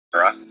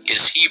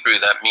is Hebrew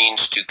that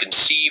means to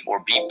conceive or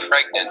be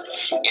pregnant,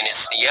 and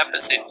it's the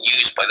epithet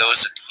used by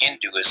those in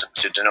Hinduism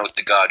to denote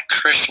the god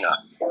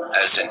Krishna,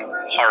 as in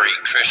Hari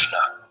Krishna.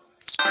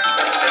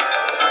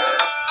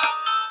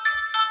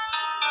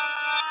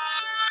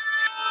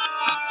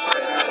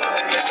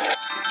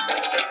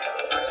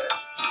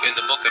 In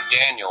the book of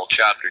Daniel,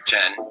 chapter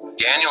 10,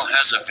 Daniel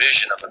has a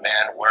vision of a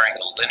man wearing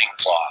a linen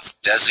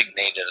cloth,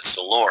 designated as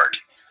the Lord.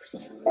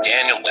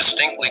 Daniel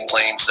distinctly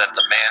claims that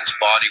the man's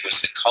body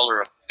was the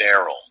color of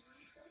beryl.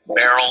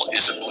 Beryl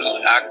is a blue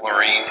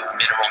aquamarine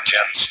mineral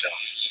gemstone.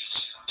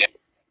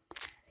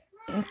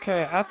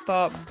 Okay, I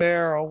thought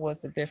beryl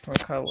was a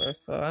different color,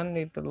 so I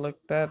need to look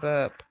that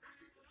up.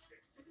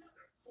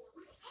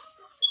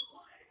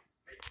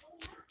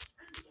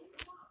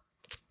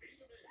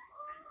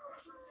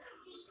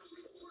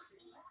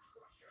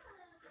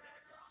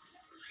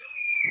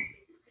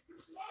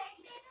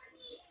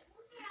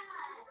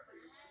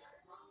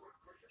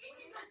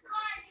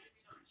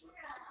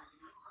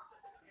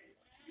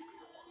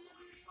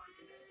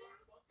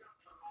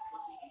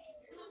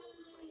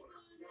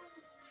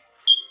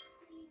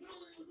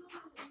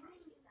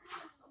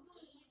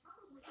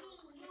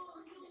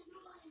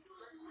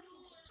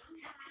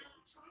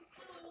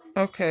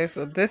 Okay,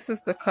 so this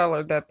is the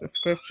color that the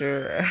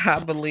scripture,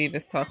 I believe,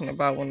 is talking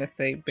about when it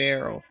say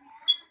beryl,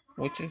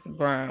 which is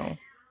brown.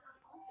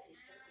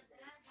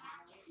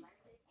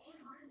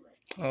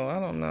 Oh, I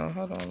don't know.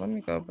 Hold on, let me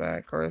go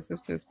back. Or is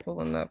this just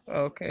pulling up?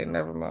 Okay,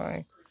 never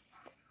mind.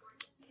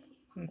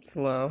 I'm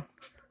slow.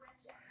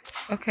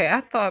 Okay,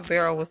 I thought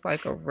beryl was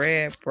like a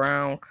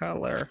red-brown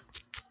color.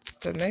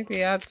 But maybe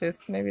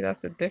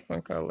that's a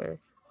different color.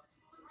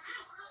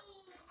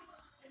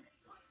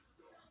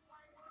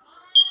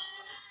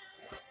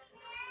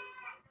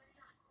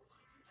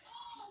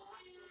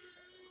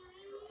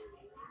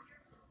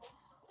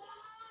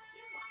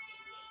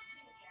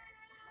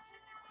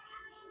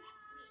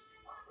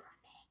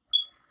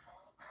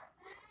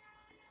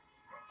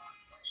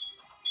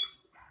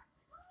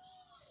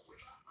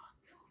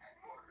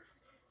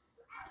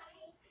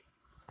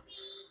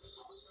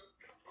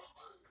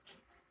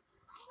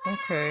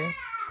 Okay.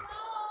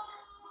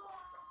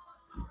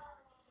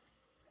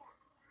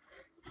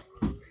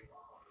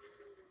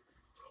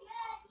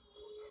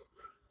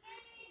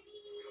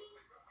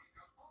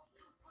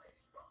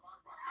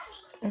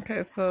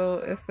 Okay,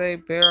 so it's a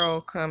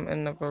beryl come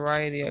in a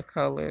variety of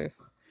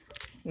colors.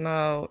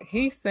 Now,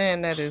 he's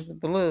saying that it's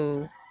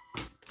blue,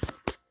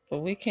 but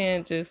we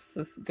can't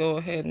just go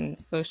ahead and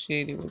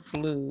associate it with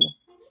blue.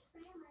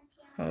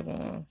 Hold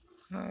on.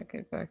 I'll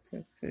get back to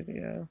this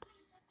video.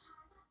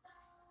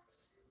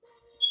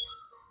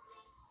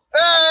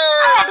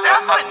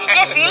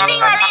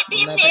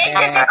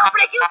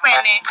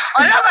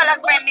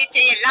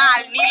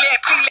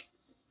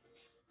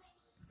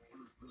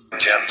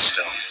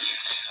 Gemstone.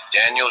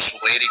 Daniel's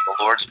relating the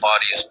Lord's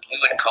body is blue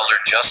in color,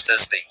 just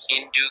as the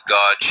Hindu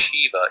god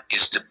Shiva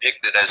is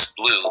depicted as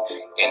blue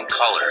in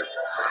color.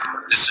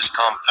 This is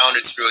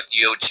compounded throughout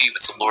the OT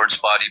with the Lord's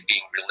body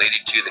being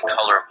related to the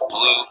color of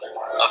blue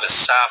of a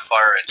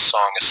sapphire in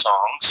Song of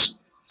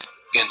Songs.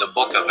 In the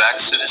book of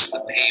Exodus, the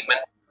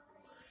pavement.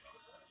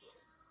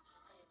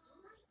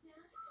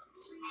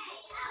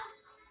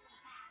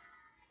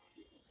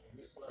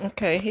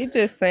 Okay, he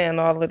just saying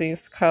all of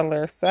these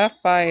colors.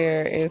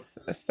 Sapphire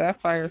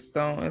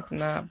stone is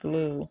not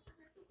blue.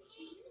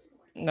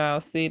 Now,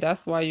 see,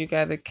 that's why you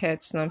gotta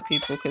catch some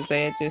people, because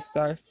they just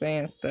start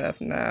saying stuff.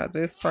 Now,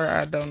 this part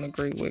I don't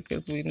agree with,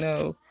 because we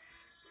know.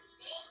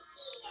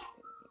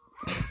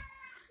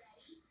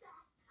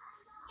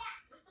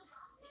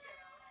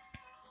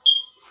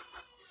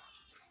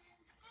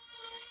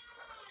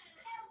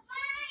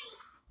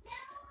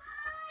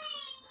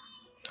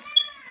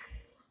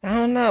 I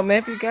don't know.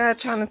 Maybe God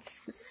trying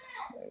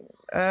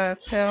to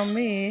tell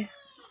me.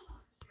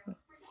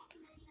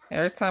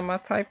 Every time I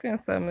type in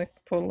something, it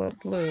pull up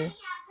blue.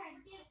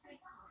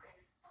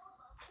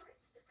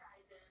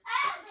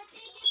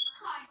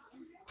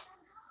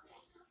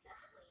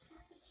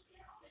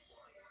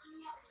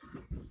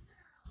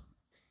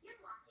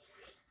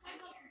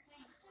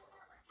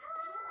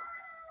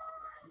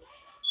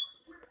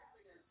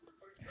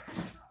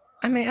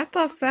 I mean, I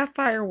thought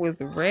sapphire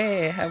was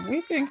red. Have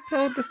we been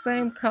told the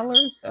same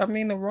colors? I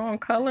mean, the wrong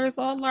colors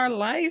all our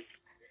life?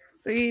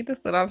 See,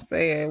 that's what I'm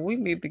saying. We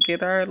need to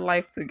get our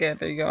life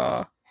together,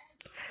 y'all.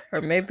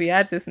 Or maybe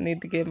I just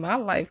need to get my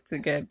life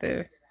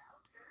together.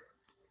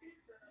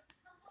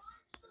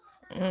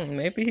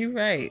 Maybe he's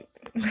right.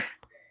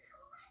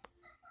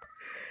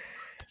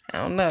 I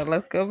don't know.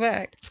 Let's go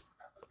back.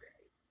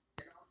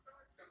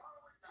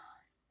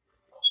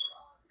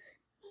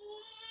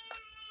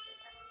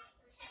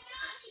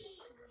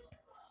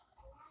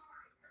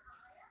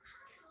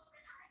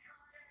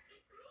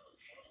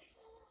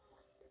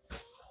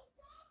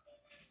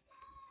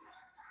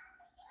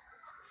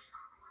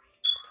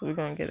 So we're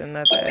going to get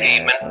another The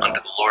pavement under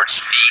the Lord's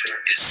feet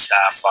is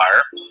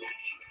sapphire.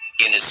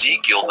 In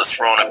Ezekiel, the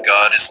throne of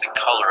God is the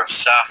color of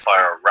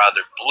sapphire, or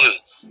rather blue.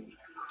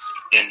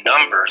 In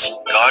Numbers,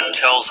 God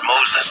tells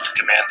Moses to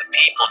command the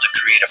people to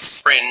create a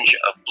fringe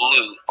of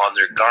blue on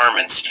their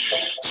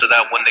garments so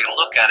that when they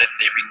look at it,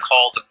 they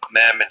recall the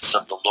commandments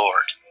of the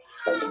Lord.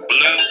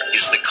 Blue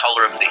is the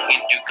color of the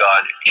Hindu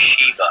god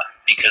Shiva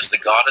because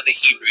the god of the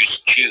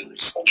Hebrews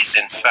Jews is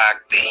in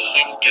fact the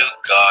Hindu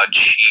god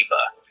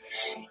Shiva.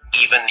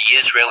 Even the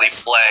Israeli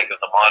flag of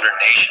the modern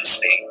nation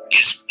state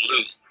is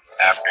blue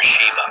after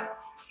Shiva.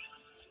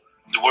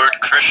 The word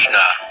Krishna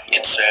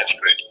in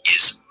Sanskrit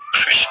is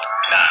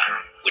Krishna,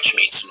 which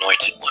means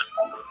anointed one.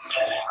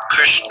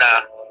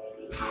 Krishna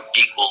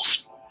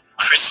equals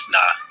Krishna,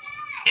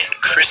 and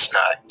Krishna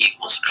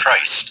equals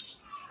Christ,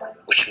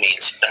 which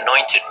means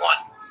anointed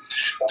one.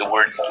 The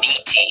word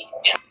Niti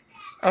in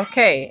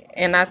Okay,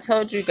 and I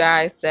told you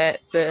guys that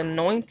the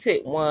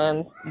anointed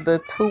ones, the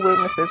two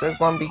witnesses, are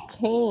going to be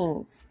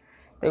kings.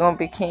 They're going to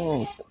be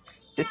kings.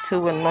 The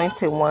two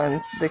anointed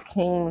ones, the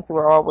kings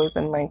were always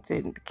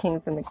anointed, the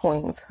kings and the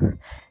queens.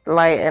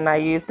 Like, and I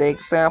used the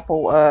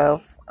example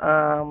of,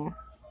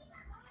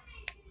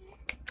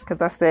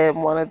 because I said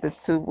one of the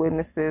two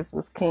witnesses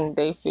was King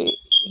David.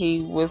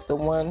 He was the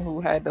one who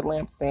had the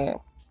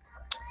lampstand.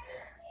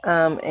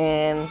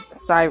 And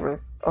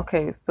Cyrus.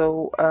 Okay,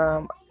 so,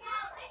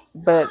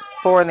 but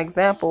for an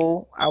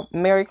example,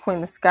 Mary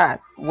Queen of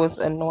Scots was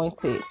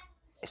anointed.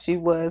 She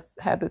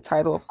had the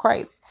title of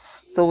Christ.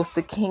 So it's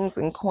the kings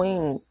and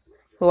queens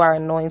who are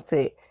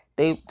anointed.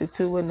 The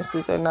two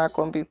witnesses are not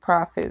going to be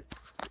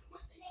prophets.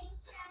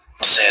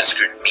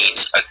 Sanskrit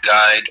means a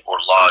guide or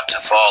law to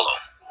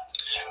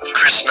follow.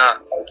 Krishna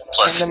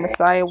plus And the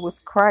Messiah was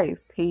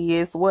Christ. He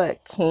is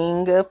what?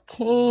 King of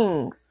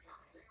kings.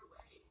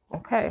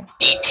 Okay.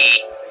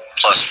 Niti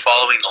plus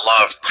following the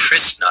law of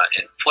Krishna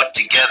and put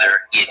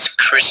together it's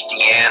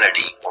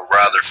Christianity, or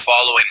rather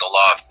following the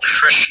law of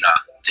Krishna,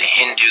 the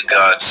Hindu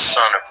god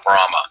son of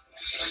Brahma.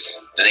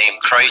 The name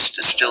Christ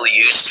is still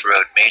used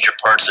throughout major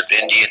parts of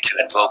India to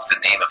invoke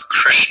the name of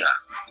Krishna.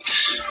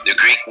 The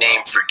Greek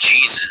name for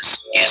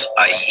Jesus is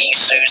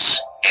Iesus,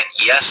 and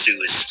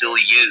Yesu is still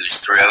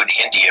used throughout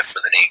India for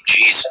the name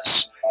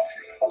Jesus.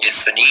 In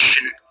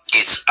Phoenician,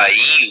 it's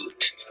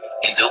Aiud,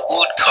 and the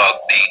Ud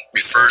cognate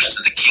refers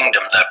to the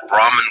kingdom that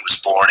Brahman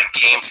was born and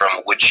came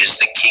from, which is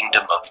the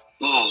kingdom of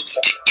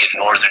Oud in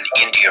northern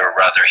India, or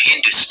rather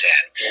Hindustan,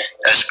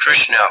 as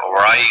Krishna or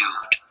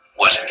Ayud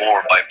was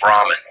born by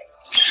Brahman.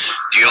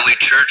 The early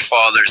church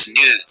fathers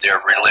knew their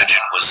religion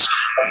was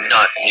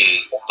not new,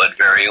 but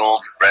very old,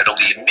 and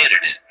readily admitted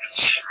it.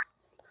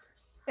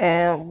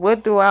 And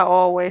what do I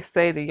always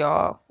say to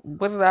y'all?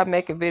 What did I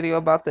make a video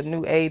about the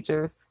New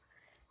Agers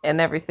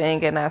and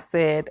everything? And I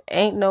said,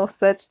 ain't no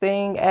such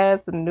thing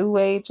as the New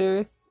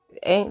Agers.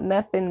 Ain't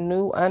nothing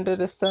new under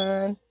the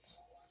sun.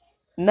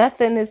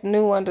 Nothing is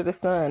new under the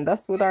sun.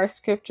 That's what our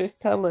scriptures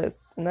tell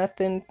us.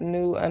 Nothing's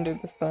new under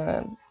the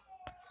sun.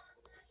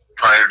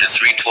 Prior to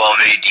 312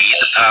 AD,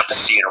 the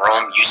papacy in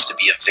Rome used to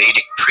be a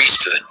Vedic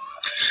priesthood.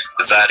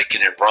 The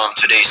Vatican in Rome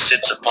today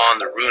sits upon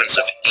the ruins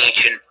of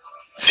ancient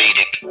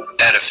Vedic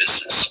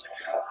edifices.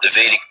 The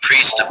Vedic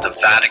priest of the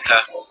Vatica,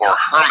 or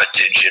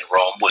Hermitage in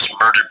Rome, was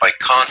murdered by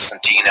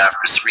Constantine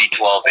after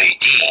 312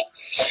 AD.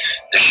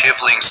 The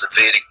shivlings the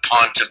Vedic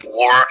pontiff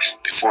wore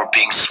before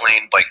being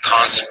slain by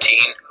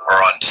Constantine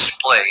are on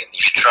display in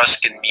the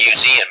Etruscan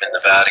Museum in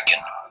the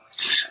Vatican.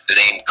 The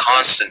name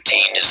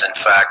Constantine is in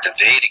fact a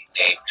Vedic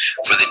name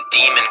for the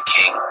demon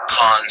king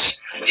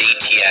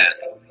Constantine,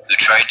 who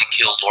tried to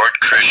kill Lord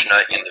Krishna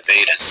in the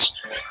Vedas.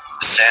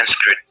 The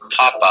Sanskrit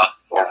Papa,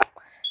 or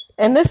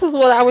and this is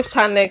what I was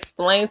trying to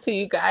explain to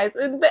you guys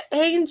in the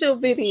angel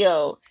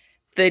video.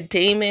 The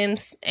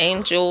demons,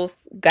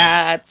 angels,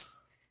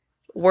 gods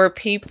were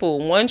people.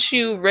 Once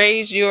you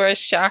raise your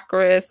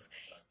chakras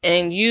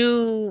and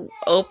you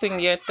open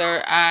your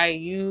third eye,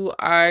 you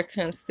are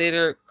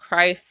considered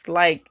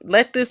Christ-like.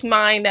 Let this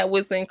mind that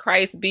was in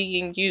Christ be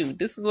in you.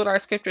 This is what our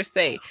scriptures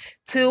say.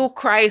 Till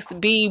Christ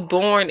be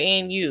born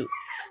in you.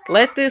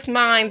 Let this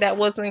mind that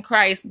was in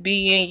Christ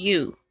be in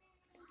you.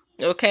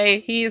 Okay?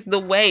 He is the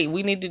way.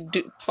 We need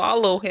to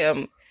follow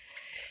him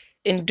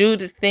and do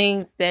the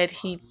things that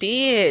he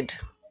did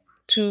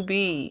to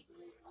be.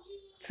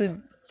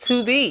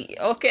 To be.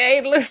 Okay?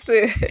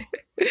 Listen.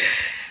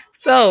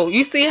 So,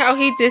 you see how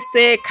he just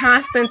said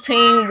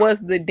Constantine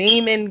was the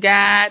demon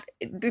god?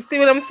 Do you see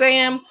what I'm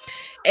saying?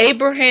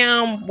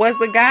 Abraham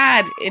was a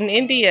god in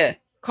India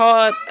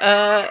called,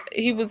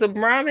 he was a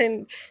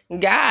Brahmin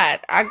god.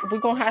 We're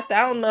going to have to,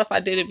 I don't know if I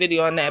did a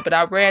video on that, but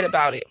I read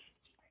about it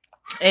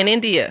in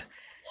India.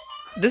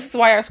 This is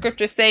why our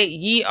scriptures say,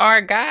 ye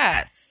are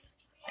gods.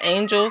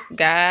 Angels,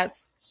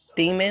 gods,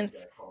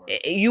 demons.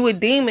 You a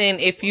demon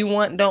if you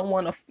don't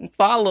want to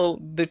follow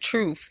the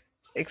truth,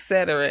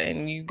 etc.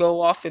 And you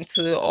go off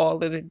into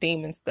all of the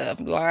demon stuff,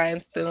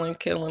 lying, stealing,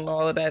 killing,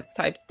 all of that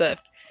type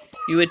stuff.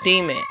 You a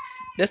demon.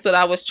 That's what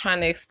I was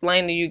trying to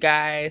explain to you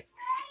guys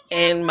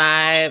in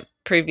my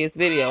previous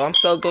video. I'm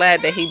so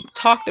glad that he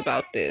talked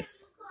about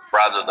this.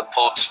 Rather, the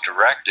Pope's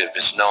directive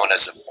is known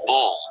as a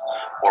bull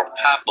or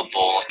papal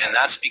bull, and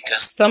that's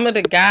because some of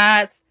the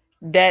gods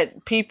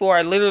that people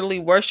are literally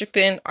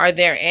worshiping are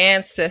their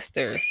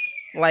ancestors.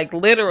 Like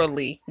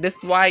literally. This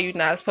is why you're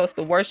not supposed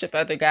to worship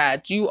other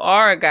gods. You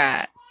are a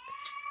god.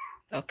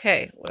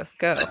 Okay, let's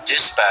go. The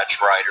dispatch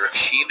rider of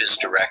Shiva's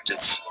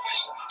directives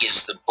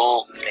is the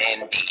bull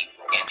Nandi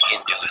in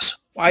Hinduism.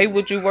 Why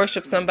would you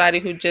worship somebody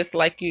who just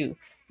like you?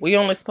 We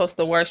only supposed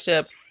to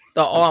worship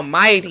the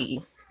Almighty.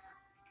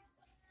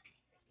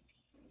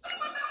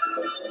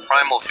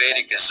 Primal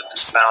Vedicism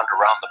is found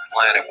around the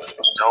planet with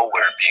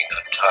nowhere being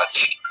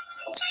untouched.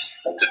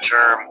 The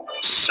term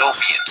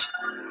Soviet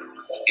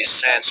is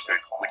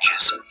Sanskrit, which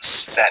is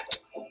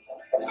Svet.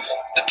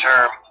 The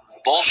term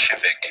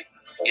Bolshevik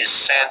is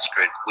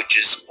Sanskrit, which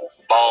is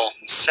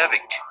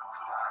Bolshevik,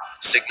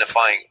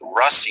 signifying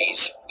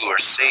Russis who are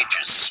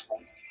sages.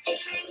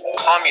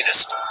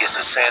 Communist is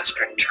a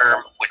Sanskrit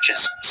term which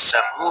is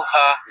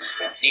Samuha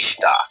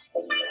Nishta.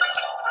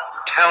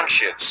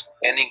 Townships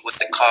ending with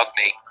the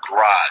cognate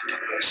grad,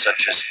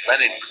 such as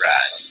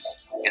Leningrad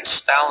and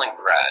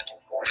Stalingrad,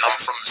 come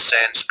from the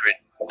Sanskrit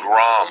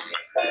gram,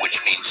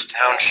 which means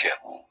township.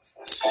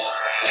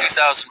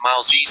 2,000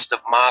 miles east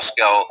of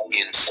Moscow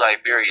in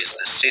Siberia is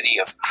the city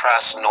of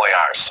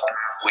Krasnoyarsk,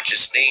 which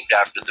is named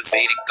after the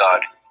Vedic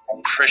god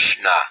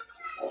Krishna.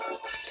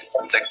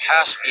 The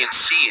Caspian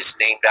Sea is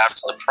named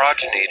after the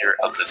progenitor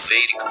of the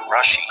Vedic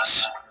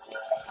Rishis.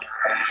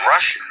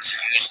 Russians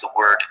use the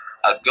word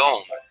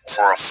Agone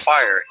for a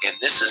fire, and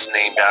this is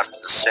named after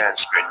the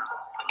Sanskrit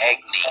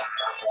Agni.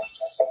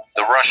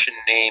 The Russian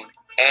name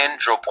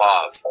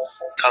Andropov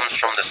comes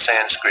from the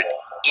Sanskrit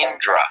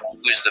Indra,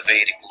 who is the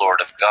Vedic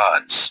Lord of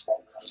Gods.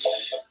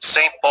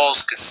 St.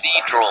 Paul's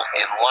Cathedral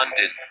in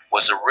London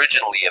was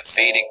originally a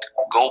Vedic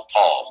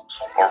Gopal,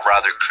 or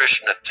rather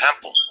Krishna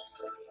temple.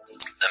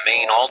 The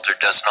main altar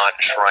does not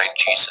enshrine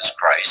Jesus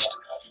Christ,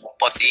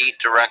 but the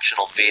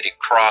eight-directional Vedic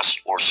cross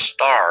or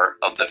star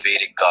of the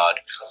Vedic god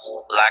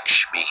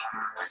Lakshmi.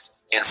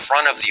 In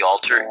front of the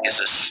altar is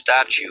a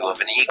statue of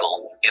an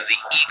eagle, and the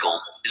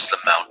eagle is the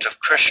mount of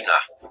Krishna.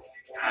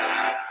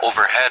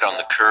 Overhead on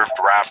the curved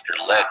rafter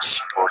leads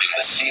supporting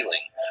the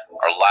ceiling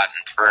are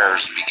Latin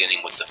prayers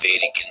beginning with the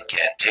Vedic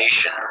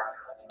incantation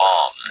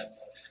Om,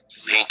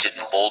 painted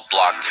in bold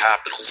block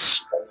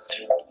capitals.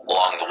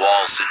 Along the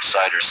walls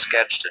inside are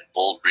sketched in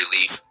bold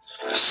relief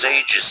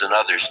sages and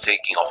others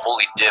taking a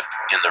holy dip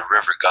in the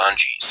river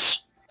Ganges.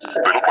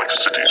 They look like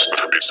cities that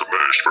have been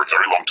submerged for a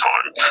very long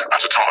time,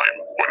 at a time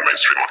when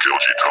mainstream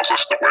archaeology tells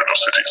us there were no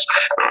cities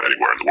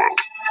anywhere in the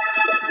world.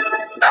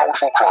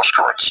 Powerful cross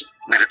currents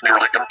made it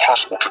nearly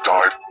impossible to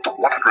dive the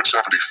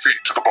 170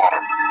 feet to the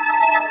bottom.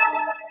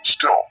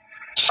 Still,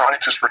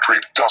 scientists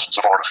retrieved dozens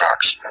of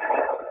artifacts,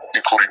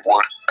 including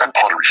wood and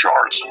pottery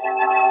shards.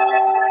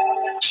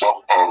 Some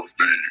of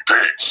the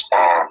dates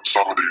on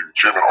some of the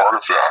human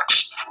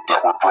artifacts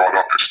that were brought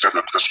up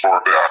extended as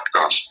far back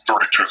as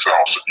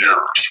 32,000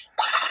 years.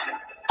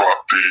 But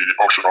the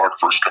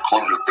oceanographers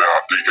concluded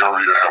that the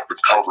area had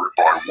been covered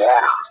by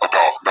water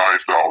about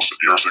 9,000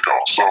 years ago.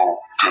 So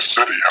this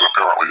city had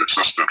apparently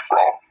existed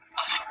from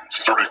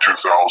 32,000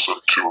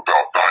 to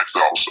about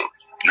 9,000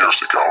 years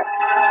ago.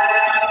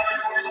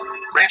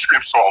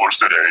 Mainstream scholars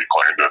today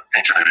claim that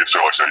ancient Indian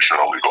civilization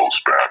only goes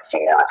back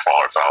 4,000 or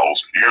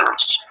 5,000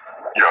 years.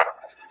 Yet,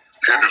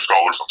 Hindu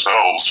scholars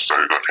themselves say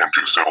that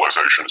Hindu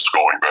civilization is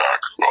going back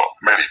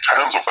many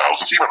tens of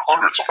thousands, even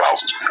hundreds of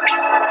thousands of years.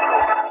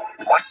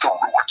 Like the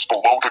ruins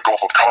below the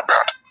Gulf of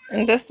Combat.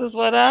 And this is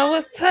what I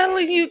was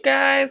telling you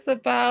guys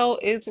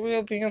about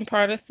Israel being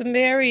part of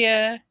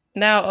Samaria.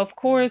 Now, of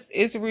course,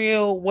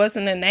 Israel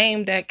wasn't a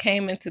name that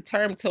came into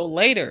term till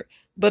later,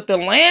 but the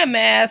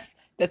landmass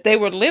that they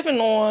were living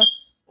on,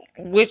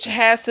 which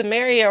has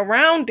Samaria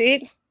around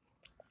it,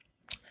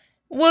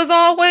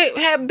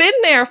 had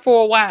been there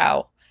for a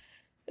while.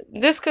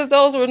 Just because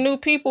those were new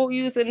people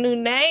using new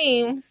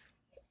names,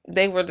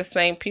 they were the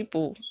same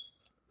people.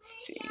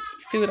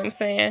 See what I'm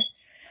saying?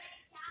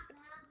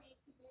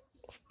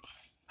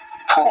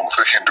 Prove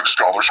the Hindu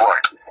scholars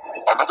right.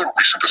 Another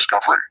recent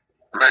discovery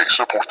may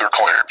support their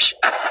claims.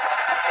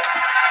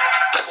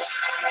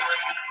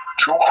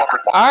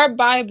 Our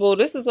Bible,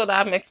 this is what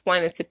I'm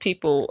explaining to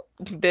people.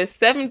 The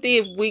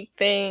 70th week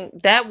thing,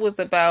 that was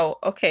about,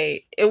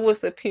 okay, it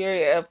was a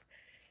period of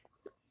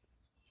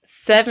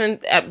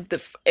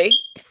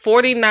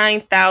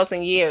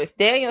 49,000 years.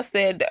 Daniel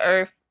said the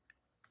earth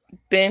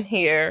been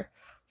here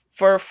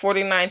for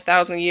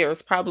 49,000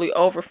 years, probably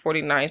over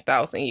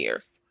 49,000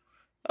 years.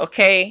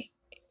 Okay,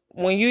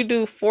 when you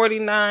do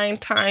 49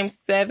 times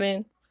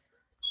 7,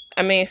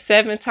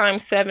 7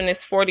 times 7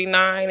 is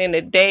 49, and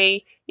a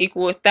day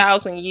equal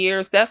 1,000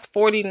 years. That's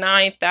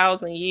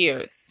 49,000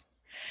 years.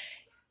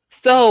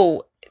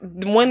 So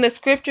when the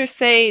scriptures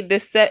say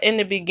this set in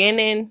the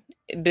beginning,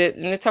 and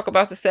they talk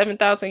about the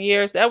 7,000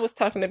 years, that was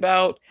talking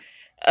about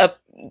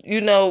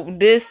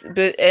this,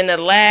 but in the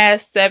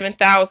last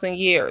 7,000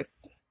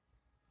 years.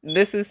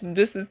 This is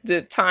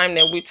the time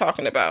that we're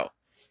talking about.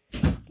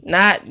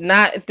 Not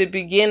at the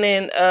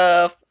beginning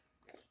of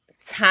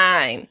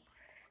time.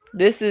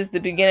 This is the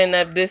beginning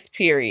of this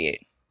period.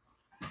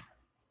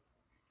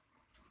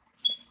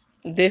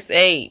 this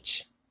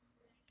age.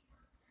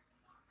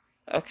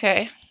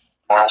 Okay.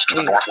 Miles to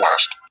the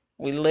northwest.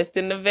 We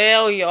lifting the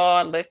veil,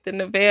 y'all. Lifting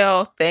the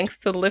veil. Thanks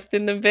to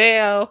lifting the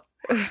veil.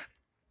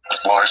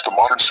 Lies the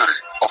modern city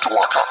of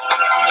Tawarka.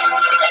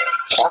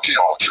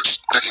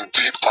 Archaeologists digging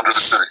deep under the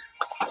city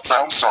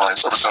found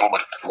signs of a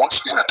settlement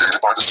once inundated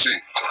by the sea.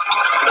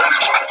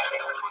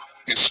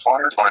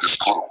 Inspired by this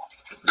clue,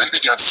 they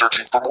began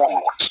searching for more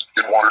ruins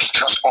in waters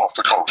just off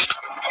the coast.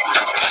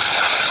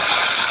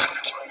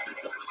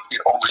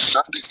 In only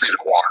 70 feet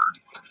of water,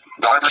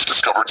 divers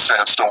discovered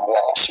sandstone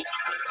walls,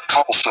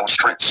 cobblestone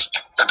streets,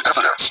 and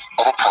evidence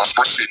of a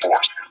prosperous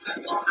seaport.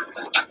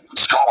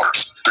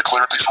 Scholars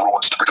declared these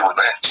ruins to be the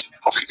remains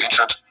of the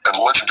ancient and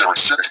legendary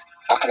city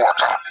of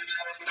Dwarka.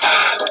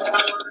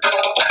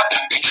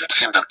 Ancient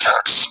Hindu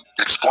texts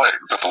explain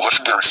that the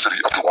legendary city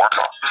of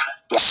Dwarka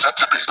was said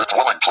to be the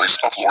dwelling place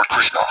of Lord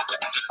Krishna,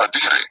 a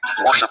deity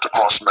worshipped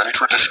across many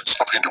traditions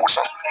of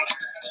Hinduism.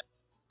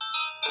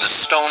 The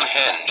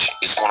Stonehenge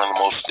is one of the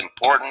most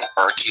important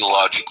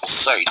archaeological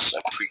sites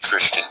of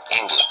pre-Christian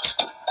England.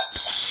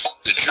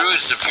 The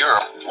Druids of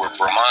Europe were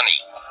Brahmani,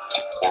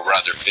 or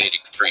rather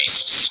Vedic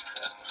priests.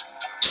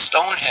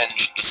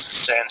 Stonehenge is the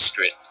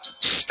Sanskrit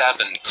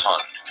Stavan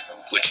Kun,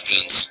 which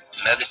means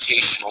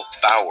meditational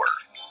bower.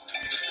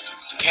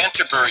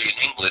 Canterbury in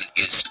England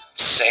is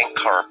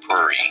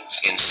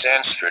Sankarpuri in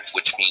Sanskrit,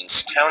 which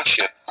means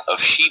township of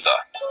Shiva.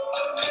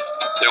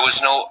 There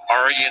was no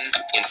Aryan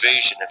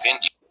invasion of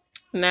India.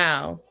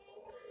 Now,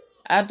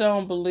 I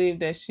don't believe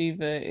that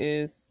Shiva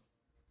is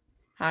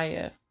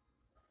Haya.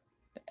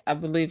 I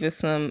believe it's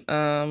some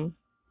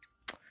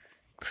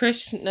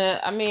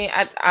Krishna. I mean,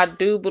 I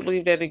do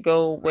believe that it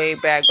go way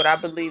back, but I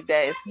believe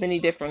that it's many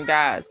different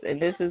gods. And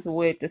this is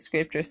what the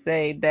scriptures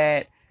say,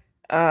 that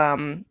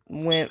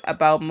when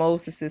about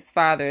Moses'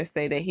 father,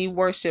 say that he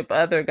worshiped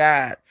other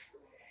gods.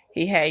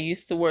 He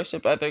used to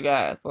worship other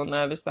gods on the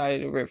other side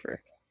of the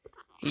river.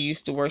 He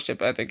used to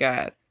worship other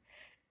gods.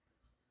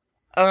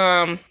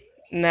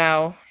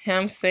 Now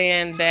him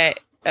saying that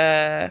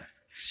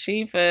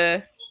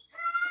Shiva,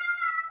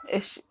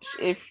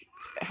 if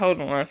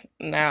hold on,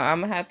 now I'm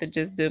gonna have to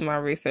just do my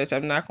research.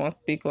 I'm not gonna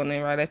speak on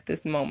it right at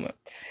this moment,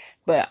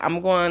 but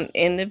I'm going to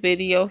end the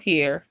video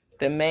here.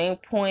 The main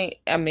point,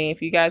 I mean,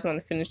 if you guys want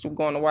to finish, we're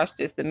going to watch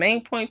this. The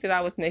main point that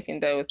I was making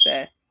though is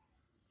that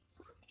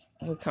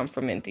we come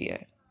from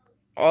India.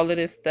 All of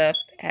this stuff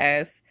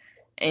has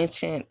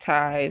ancient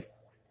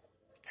ties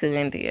to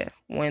India.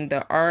 When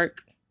the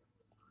ark,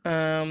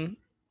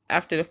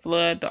 after the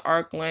flood, the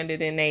ark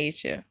landed in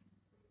Asia.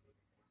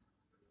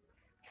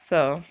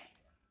 So,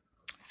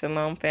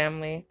 shalom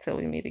family, till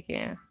we meet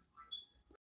again.